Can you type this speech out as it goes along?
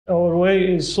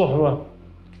way is suhbah,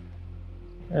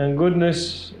 and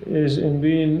goodness is in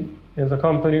being in the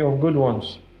company of good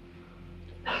ones.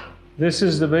 This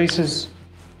is the basis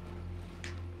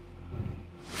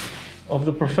of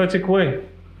the prophetic way.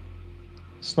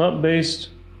 It's not based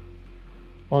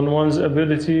on one's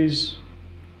abilities,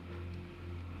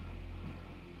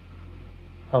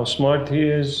 how smart he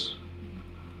is,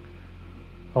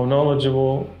 how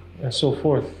knowledgeable, and so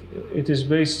forth. It is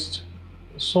based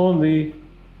solely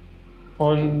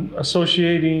on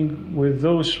associating with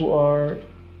those who are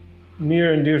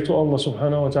near and dear to Allah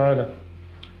subhanahu wa ta'ala.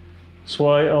 That's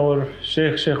why our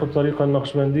Shaykh al-Tariqa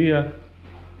al-Naqshbandiyya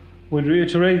would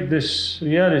reiterate this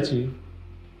reality,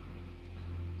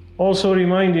 also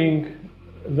reminding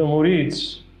the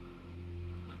murids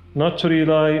not to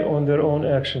rely on their own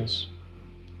actions.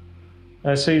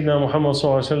 As Sayyidina Muhammad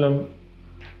sallallahu alaihi wasallam,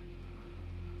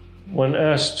 when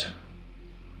asked,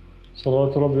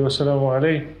 salawatu rabbi wa salamu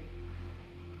alayhi,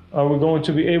 are we going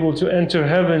to be able to enter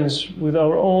heavens with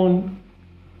our own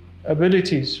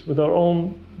abilities, with our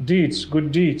own deeds, good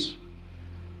deeds,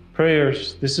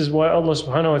 prayers? This is why Allah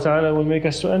subhanahu wa ta'ala will make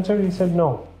us to enter? He said,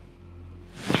 no.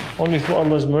 Only through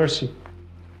Allah's mercy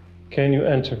can you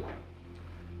enter.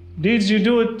 Deeds, you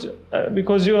do it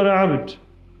because you are an abd.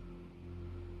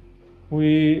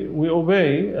 We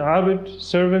obey. Abd,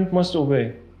 servant, must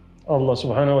obey Allah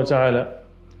subhanahu wa ta'ala,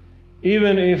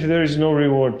 even if there is no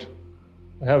reward.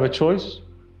 We have a choice.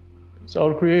 It's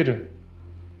our Creator.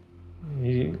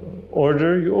 He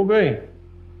order, you obey.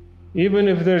 Even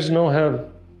if there's no hell,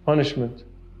 punishment,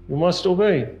 you must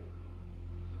obey.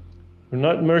 We're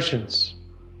not merchants.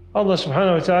 Allah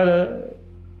subhanahu wa ta'ala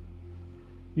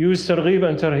used targheeb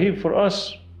and tarheeb for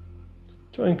us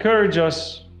to encourage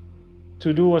us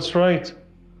to do what's right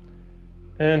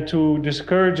and to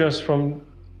discourage us from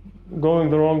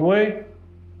going the wrong way.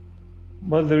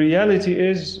 But the reality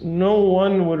is, no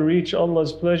one will reach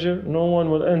Allah's pleasure, no one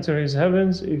will enter His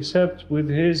heavens except with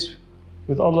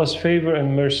Allah's favor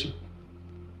and mercy.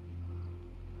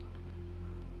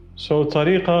 So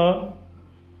tariqah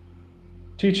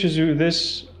teaches you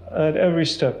this at every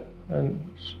step. And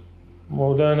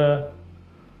Mawlana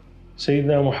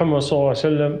Sayyidina Muhammad sallallahu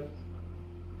alaihi wasallam,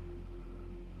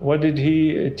 what did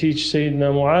he teach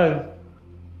Sayyidina Mu'adh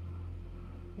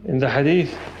in the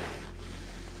hadith?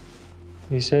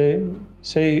 He say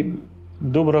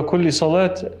dubra kulli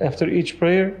salat, after each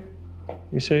prayer,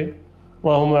 you say,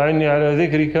 Allahumma a'inni ala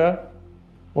dhikrika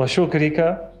wa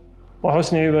shukrika wa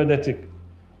husni ibadatik.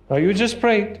 Now you just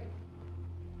prayed.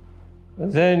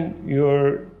 Then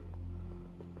you're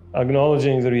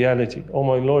acknowledging the reality. Oh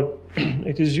my Lord,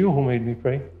 it is you who made me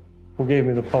pray, who gave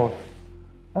me the power.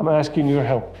 I'm asking your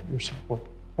help, your support.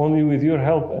 Only with your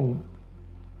help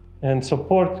and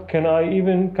support can I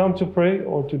even come to pray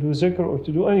or to do zikr or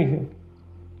to do anything.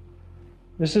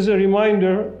 This is a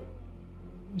reminder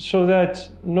so that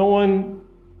no one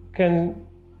can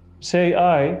say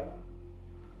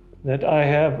that I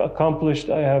have accomplished,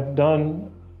 I have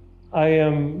done, I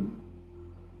am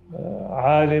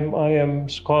alim, I am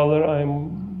scholar,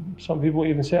 some people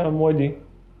even say I'm wali.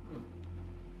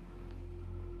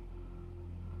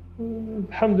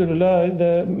 Alhamdulillah,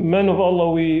 the men of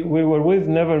Allah we were with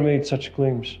never made such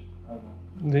claims.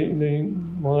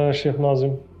 Mawlana Shaykh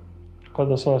Nazim,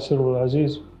 Qaddasa al-Isra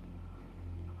Wal-Aziz,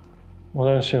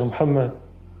 Mawlana Shaykh Muhammad.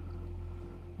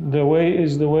 The way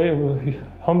is the way of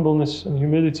humbleness and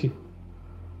humility.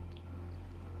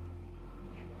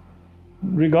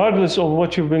 Regardless of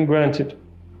what you've been granted,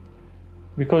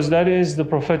 because that is the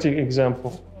prophetic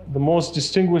example. The most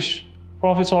distinguished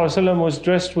Prophet ﷺ was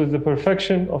dressed with the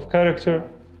perfection of character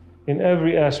in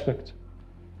every aspect.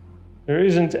 There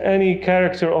isn't any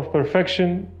character of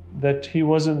perfection that he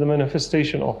wasn't the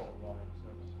manifestation of.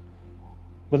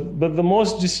 But the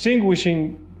most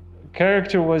distinguishing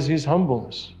character was his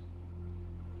humbleness.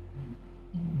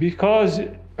 Because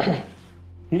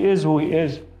he is who he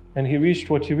is, and he reached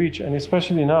what he reached, and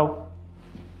especially now,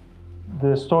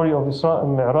 the story of Isra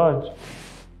and Mi'raj,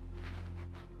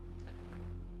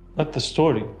 not the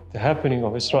story, the happening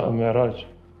of Isra and Mi'raj,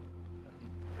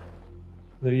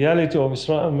 the reality of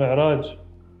Isra and Mi'raj,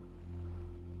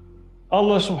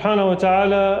 Allah subhanahu wa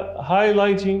ta'ala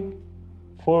highlighting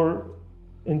for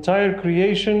entire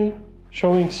creation,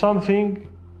 showing something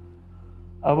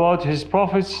about his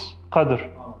Prophet's qadr.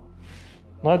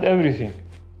 Not everything.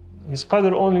 His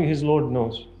qadr only his Lord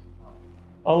knows.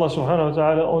 Allah subhanahu wa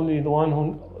ta'ala only the one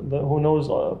who knows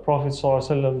Prophet sallallahu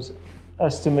alaihi wasallam's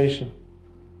estimation.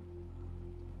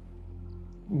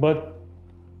 But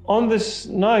on this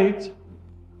night,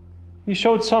 he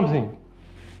showed something.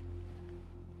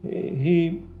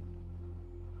 He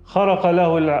خرق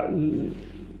له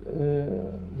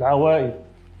al-Awa'id.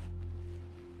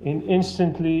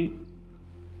 Instantly,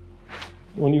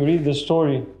 when you read the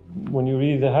story, when you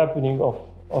read the happening of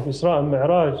Isra and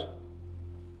Mi'raj,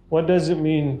 what does it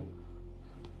mean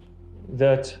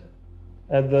that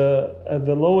at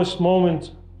the lowest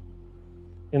moment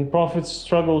in Prophet's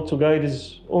struggle to guide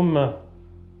his ummah,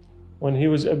 when he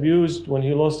was abused, when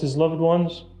he lost his loved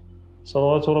ones,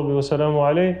 salawatu rabbi wa salamu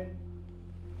alayh,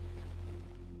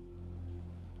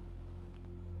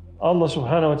 Allah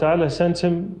subhanahu wa ta'ala sent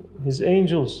him his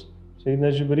angels,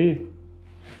 Sayyidina Jibreel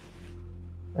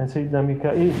and Sayyidina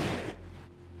Mika'il.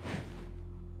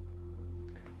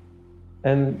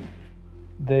 And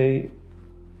they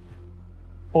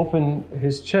opened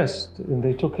his chest and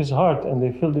they took his heart and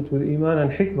they filled it with iman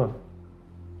and hikmah.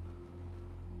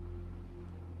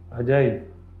 Ajaib.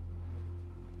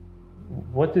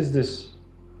 What is this?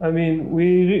 I mean,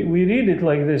 we read it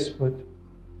like this, but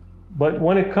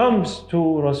when it comes to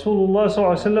Rasulullah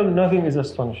sallallahu alaihi wasallam, nothing is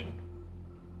astonishing,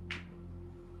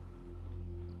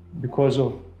 because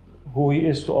of who he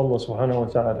is to Allah subhanahu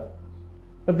wa ta'ala.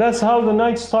 But that's how the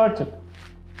night started.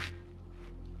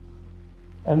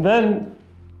 And then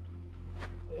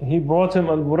he brought him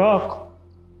al-Buraq,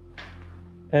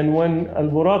 and when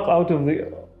al-Buraq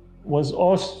was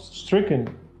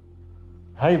awe-stricken,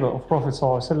 haiba of Prophet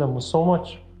sallallahu alaihi wasallam was so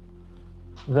much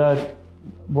that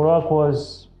Buraq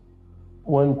was,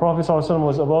 when Prophet sallallahu alaihi wasallam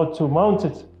was about to mount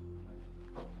it,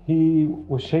 he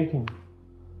was shaking.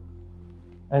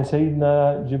 And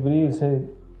Sayyidina Jibreel said,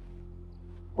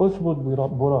 Uthbut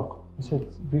Buraq. He said,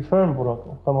 be firm,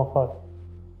 Buraq, kama qal.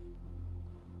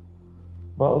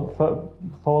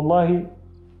 فوالله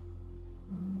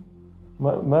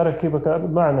ما ركبك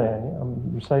معنى, يعني I'm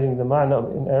reciting the معنى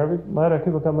in Arabic, ما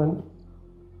ركبك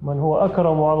من هو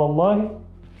أكرم على الله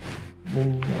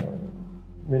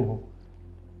منه.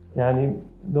 يعني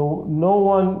no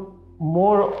one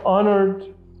more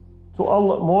honored to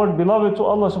Allah, more beloved to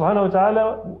Allah subhanahu wa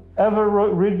ta'ala ever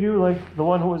read you like the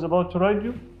one who is about to write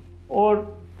you, or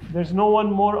there's no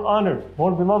one more honored,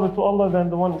 more beloved to Allah than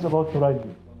the one who's about to write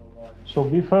you. So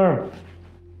be firm.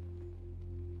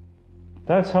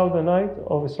 That's how the night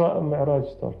of Isra and Mi'raj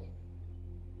starts.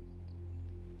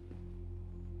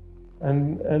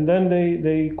 And then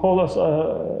they call us,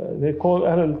 they call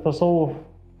Ahl al-Tasawwuf,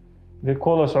 they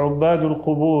call us Ubbad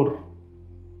al-Qubur,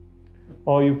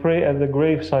 or you pray at the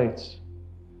grave sites.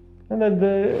 And then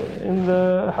in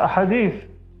the hadith,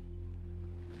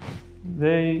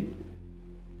 they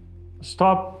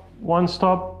stop, one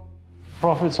stop,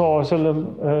 Prophet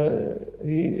ﷺ,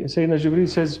 Sayyidina Jibreel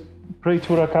says, pray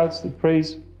 2 rakats, he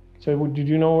prays. So well, did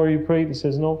you know where you prayed? He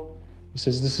says, no. He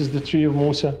says, this is the tree of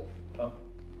Musa.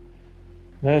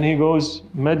 Then he goes,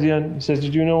 Madian. He says,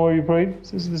 did you know where you prayed? He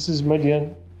says, this is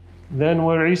Madian. Then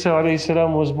where Isa alayhi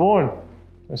salam was born.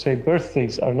 I say,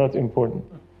 birthdays are not important.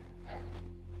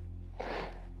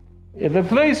 The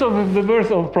place of the birth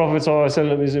of Prophet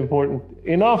ﷺ is important.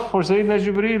 Enough for Sayyidina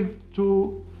Jibreel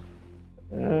to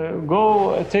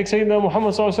go take Sayyidina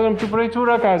Muhammad ﷺ to pray 2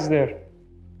 rak'ahs there.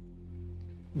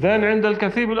 Then in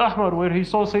al-Kathib al-Ahmar, where he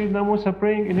saw Sayyidina Musa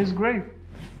praying in his grave,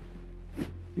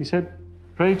 he said,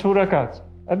 pray 2 rak'ahs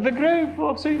at the grave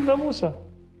of Sayyidina Musa.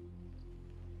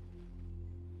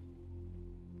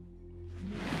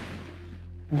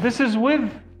 This is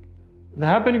with the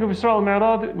happening of Isra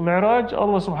al-Mi'raj.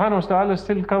 Allah subhanahu wa ta'ala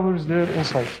still covers their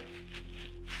insight,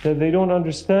 that they don't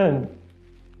understand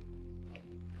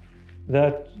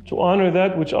that to honor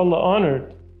that which Allah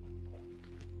honored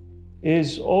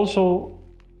is also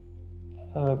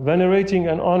venerating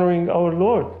and honoring our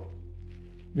Lord,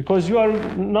 because you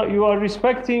are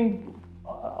respecting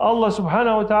Allah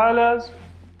subhanahu wa ta'ala's,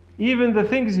 even the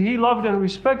things He loved and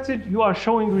respected, you are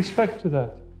showing respect to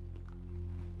that.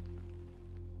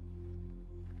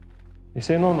 They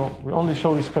say, no, we only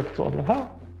show respect to Allah. How?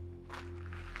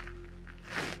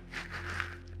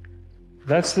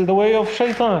 That's the way of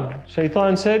Shaitan.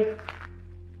 Shaitan said,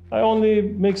 I only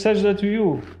make sajda to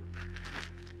you.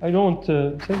 I don't,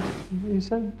 he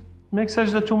said, make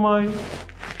sajda to my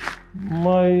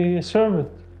servant,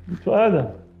 to Adam.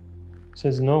 He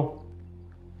says, no,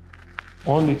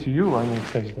 only to you I make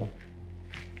sajda.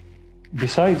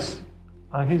 Besides,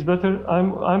 he's better,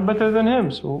 I'm better than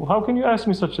him, so how can you ask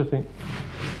me such a thing?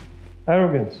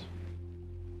 Arrogance.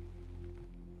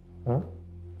 Huh?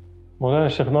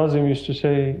 Mawlana Shaykh Nazim used to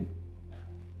say,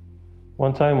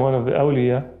 one time one of the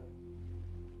awliya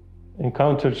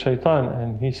encountered Shaitan,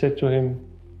 and he said to him,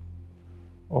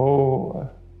 oh,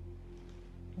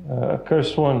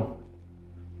 accursed one,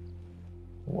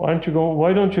 why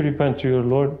don't you repent to your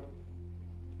Lord?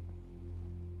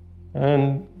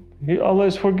 And Allah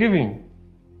is forgiving.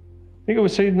 think it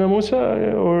was Sayyidina Musa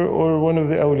or one of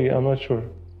the awliya, I'm not sure.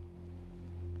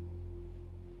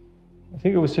 I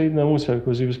think it was Sayyidina Musa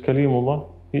because he was Kalimullah.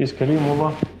 He is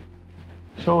Kalimullah.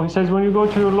 So he says, when you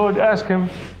go to your Lord, ask him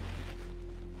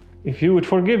if he would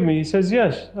forgive me. He says,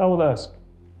 yes, I will ask.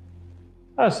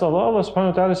 Ask Allah. Allah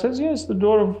subhanahu wa ta'ala says, yes, the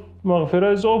door of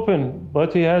maghfirah is open,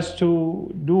 but he has to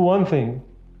do one thing.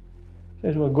 He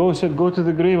says, well, go to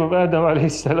the grave of Adam alayhi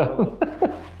salam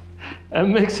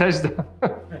and make sajda.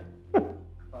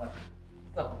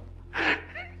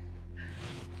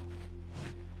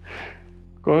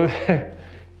 Go there.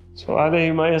 So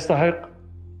alayhi ma yastahiq.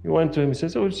 He went to him, he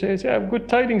says, oh, I have good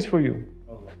tidings for you.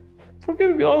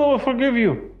 Forgive me, Allah will forgive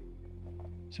you.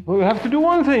 He said, well, you have to do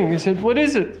one thing. He said, what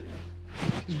is it?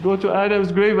 He said, go to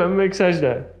Adam's grave and make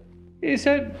sajda. He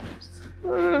said,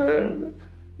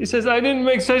 I didn't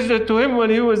make sajda to him when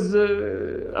he was,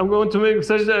 I'm going to make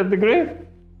sajda at the grave?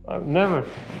 Never.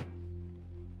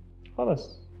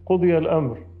 Khalas. Qudi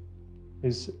al-amr.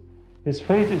 His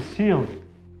fate is sealed.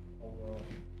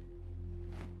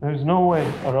 There's no way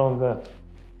around that.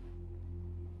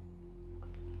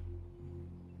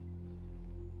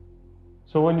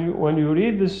 So when you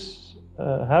read this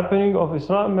happening of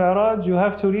Isra and Mi'raj, you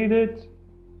have to read it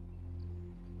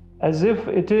as if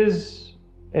it is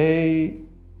a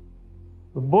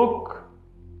book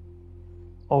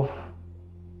of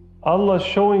Allah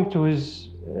showing to His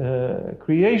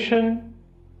creation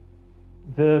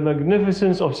the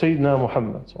magnificence of Sayyidina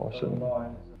Muhammad.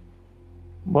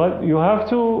 But you have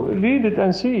to read it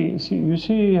and see. You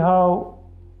see how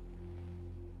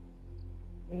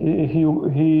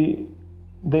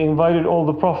they invited all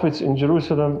the prophets in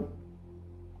Jerusalem,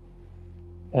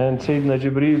 and Sayyidina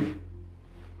Jibreel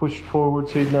pushed forward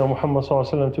Sayyidina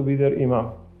Muhammad to be their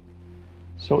Imam.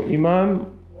 So Imam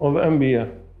of Anbiya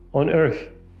on earth.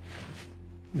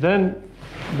 Then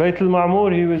Bayt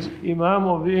al-Ma'mur, he was Imam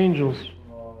of the angels.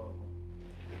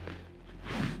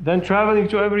 Then traveling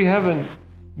to every heaven,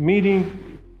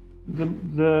 meeting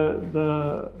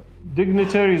the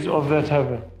dignitaries of that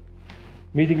heaven,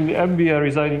 meeting the Anbiya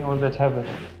residing on that heaven,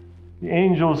 the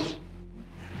angels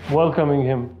welcoming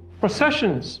him,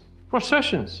 processions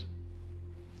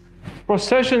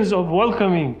of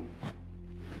welcoming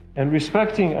and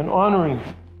respecting and honoring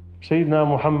Sayyidina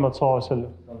Muhammad sallallahu alaihi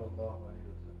wasallam.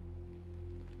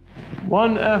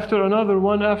 One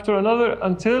after another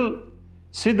until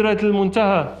Sidrat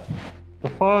al-Muntaha, the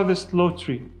farthest low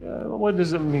tree. What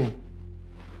does it mean?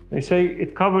 They say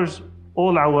it covers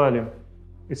all awalim.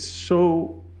 It's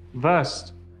so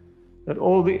vast that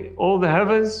all the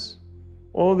heavens,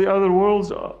 all the other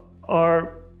worlds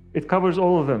it covers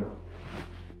all of them.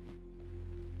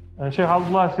 And Shaykh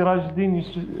Abdullah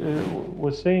Sirajuddin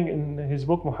was saying in his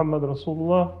book Muhammad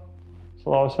Rasulullah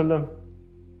sallallahu alaihi wasallam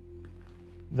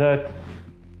that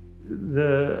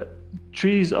the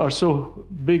trees are so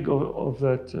big of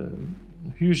that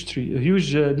huge tree,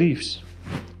 huge leaves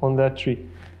on that tree.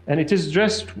 And it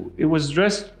was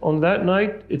dressed on that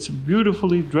night, it's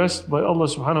beautifully dressed by Allah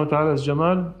subhanahu wa ta'ala's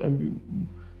Jamal and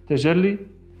Tajalli.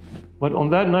 But on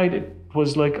that night, it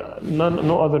was like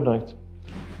no other night.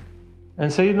 And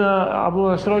Sayyidina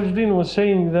Abdullah Sirajuddin was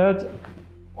saying that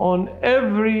on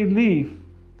every leaf,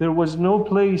 there was no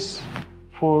place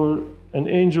for an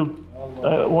angel,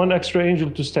 one extra angel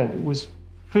to stand. It was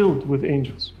filled with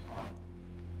angels.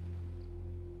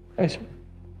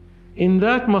 In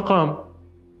that maqam,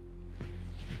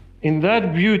 in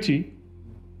that beauty,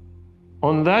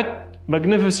 on that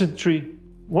magnificent tree,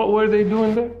 what were they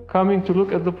doing there? Coming to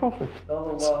look at the Prophet.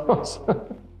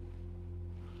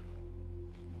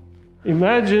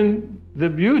 Imagine the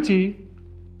beauty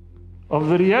of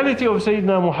the reality of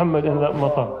Sayyidina Muhammad in that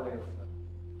maqam.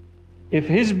 If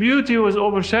his beauty was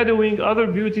overshadowing other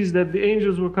beauties that the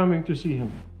angels were coming to see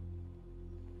him,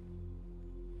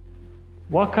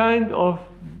 what kind of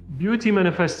beauty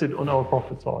manifested on our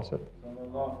Prophet sallallahu alaihi wasallam?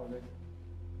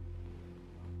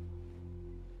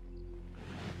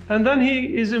 And then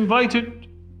he is invited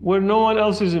where no one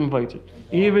else is invited,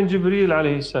 even Jibreel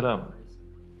alayhi salam.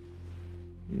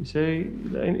 He say,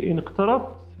 "In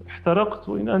اقتربت احترقت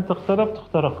وإن أنت اقتربت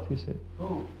احترقت." He said,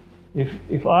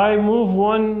 if I move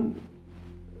one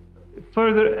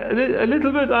further, a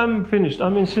little bit, I'm finished.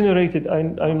 I'm incinerated.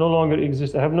 I no longer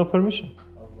exist. I have no permission.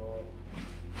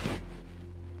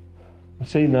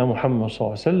 Sayyidina Muhammad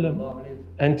sallallahu alaihi wasallam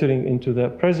entering into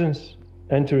that presence,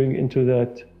 entering into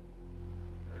that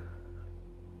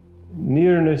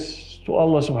nearness to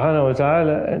Allah subhanahu wa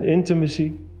ta'ala and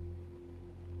intimacy.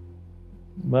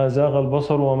 ما زاغ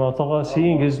البصر وما طغى,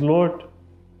 seeing his Lord.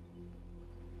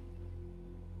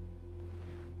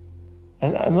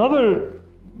 And another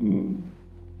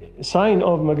sign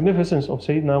of magnificence of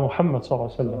Sayyidina Muhammad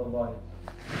sallallahu alaihi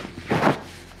wasallam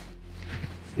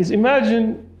is,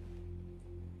 imagine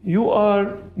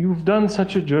you've done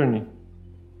such a journey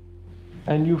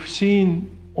and you've seen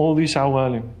all these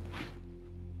awalim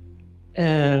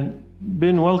and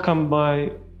been welcomed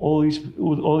by all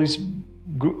these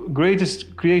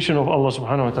greatest creation of Allah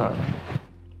subhanahu wa ta'ala,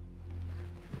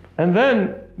 and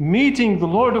then meeting the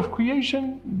Lord of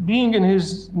creation, being in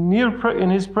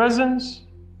his presence,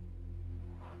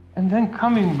 and then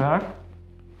coming back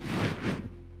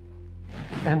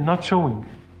and not showing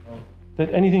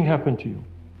that anything happened to you.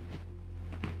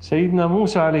 Sayyidina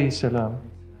Musa alayhi salam,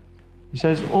 he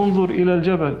says, "Unzur ila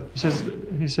al-jabal."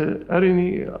 He said,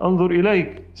 "Arini anzur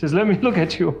ilayk." He says, "Let me look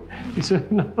at you." He said,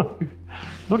 "No,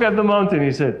 look at the mountain."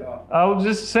 He said, "I'll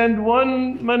just send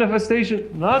one manifestation,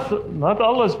 not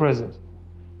Allah's presence.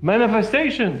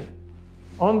 Manifestation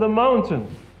on the mountain.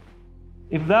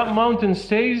 If that mountain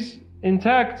stays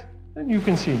intact, then you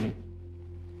can see me."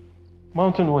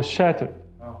 Mountain was shattered.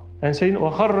 And saying,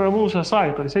 وَخَرَّ مُوسَى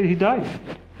صَعِقًا. He said he died.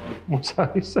 Musa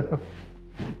alayhi salam.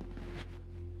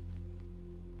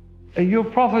 And your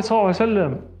Prophet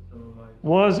ﷺ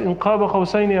was in قَابَ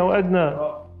قَوْسَيْنِ أَوْ أَدْنَى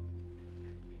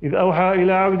إِذْ أَوْحَى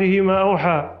إِلَىٰ عَبْدِهِ مَا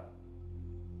أَوْحَى.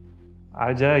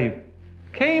 عجائب.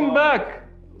 Came back,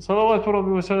 صلوات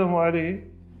ربي وسلامه عليه,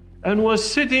 and was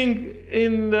sitting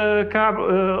in the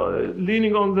Kaaba,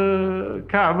 leaning on the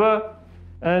Kaaba,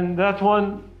 and that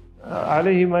one,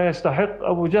 عليه ما يستحق,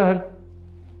 Abu Jahl,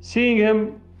 seeing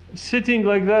him sitting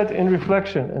like that in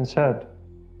reflection and sad.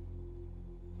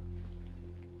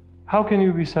 How can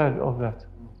you be sad of that?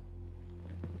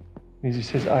 He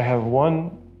says, I have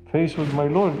one face with my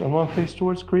Lord and one face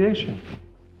towards creation.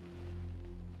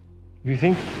 You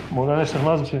think, Mawlana Shaykh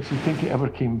Nazim says, you think he ever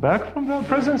came back from that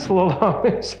presence? Allah.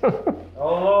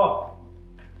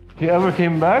 He ever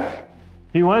came back?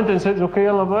 He went and said, okay,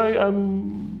 Allah, bye,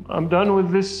 I'm done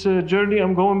with this journey,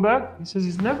 I'm going back. He says,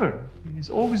 he's never. He's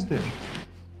always there.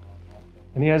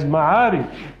 And he has ma'arij.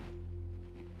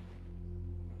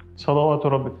 Salawatu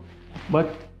Rabbi.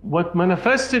 But what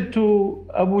manifested to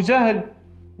Abu Jahl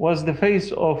was the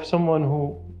face of someone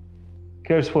who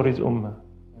cares for his ummah.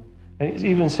 And he's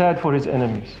even sad for his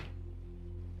enemies.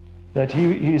 That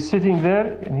he is sitting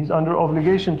there and he's under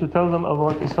obligation to tell them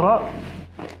about Isra.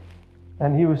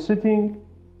 And he was sitting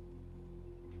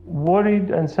worried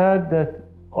and sad that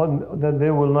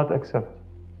they will not accept.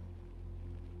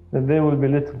 That they will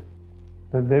belittle.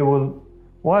 That they will,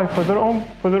 why? For their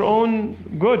own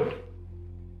good.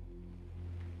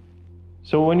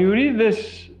 So when you read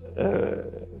this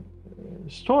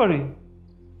story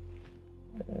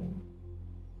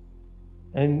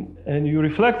and you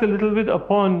reflect a little bit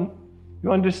upon,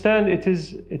 you understand it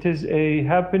is a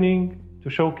happening to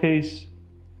showcase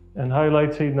and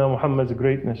highlight Sayyidina Muhammad's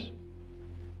greatness,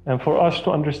 and for us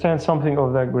to understand something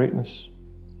of that greatness.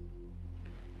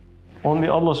 Only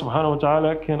Allah subhanahu wa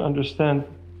ta'ala can understand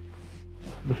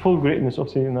the full greatness of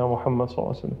Sayyidina Muhammad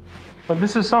sallallahu alaihi wasallam. But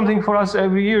this is something for us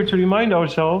every year to remind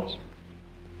ourselves.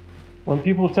 When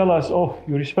people tell us, oh,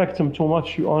 you respect him too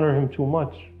much, you honor him too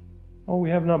much. Oh, we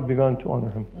have not begun to honor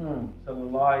him.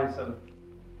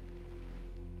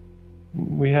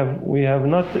 We have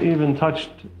not even touched,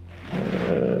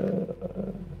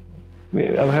 we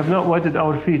have not wetted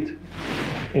our feet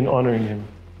in honoring him.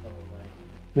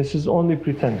 This is only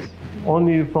pretense.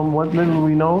 Only from what little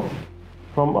we know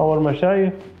from our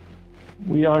mashayikh,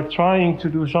 we are trying to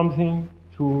do something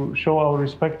to show our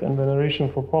respect and veneration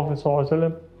for Prophet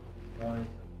ﷺ.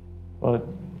 But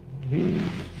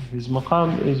his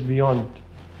maqam is beyond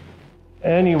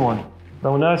anyone.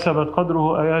 لو ناسبت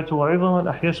قدره آياته وعظما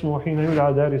أحيسمه حين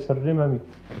يلعى دارس الرمم.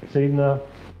 Sayyidina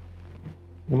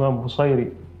Imam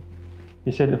Busayri,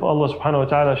 he said, if Allah subhanahu wa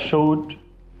ta'ala showed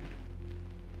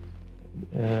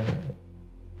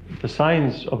the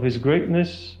signs of his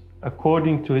greatness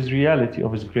according to his reality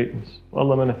of his greatness,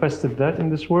 Allah manifested that in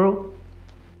this world,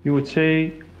 you would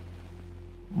say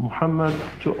Muhammad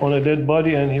on a dead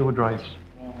body and he would rise.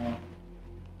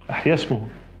 أحيسمه.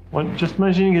 Just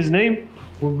mentioning his name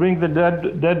will bring the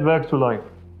dead back to life.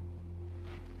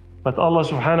 But Allah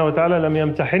subhanahu wa ta'ala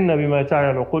لم يمتحنا بما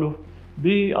تعي العقول.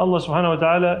 Allah subhanahu wa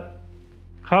ta'ala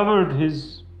covered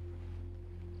his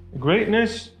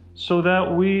greatness so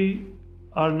that we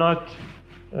are not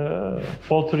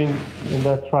faltering in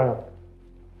that trial.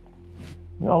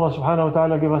 May Allah subhanahu wa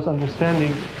ta'ala give us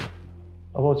understanding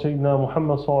about Sayyidina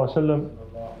Muhammad sallallahu alaihi wasallam,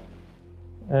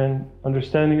 and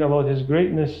understanding about his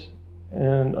greatness,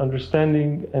 and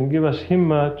understanding and give us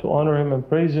himmah to honor him and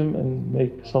praise him and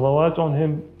make salawat on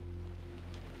him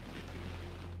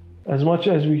as much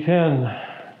as we can.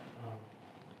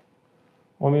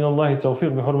 ومن الله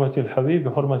التوفيق بحرمة الحبيب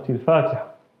بحرمة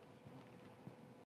الفاتحة.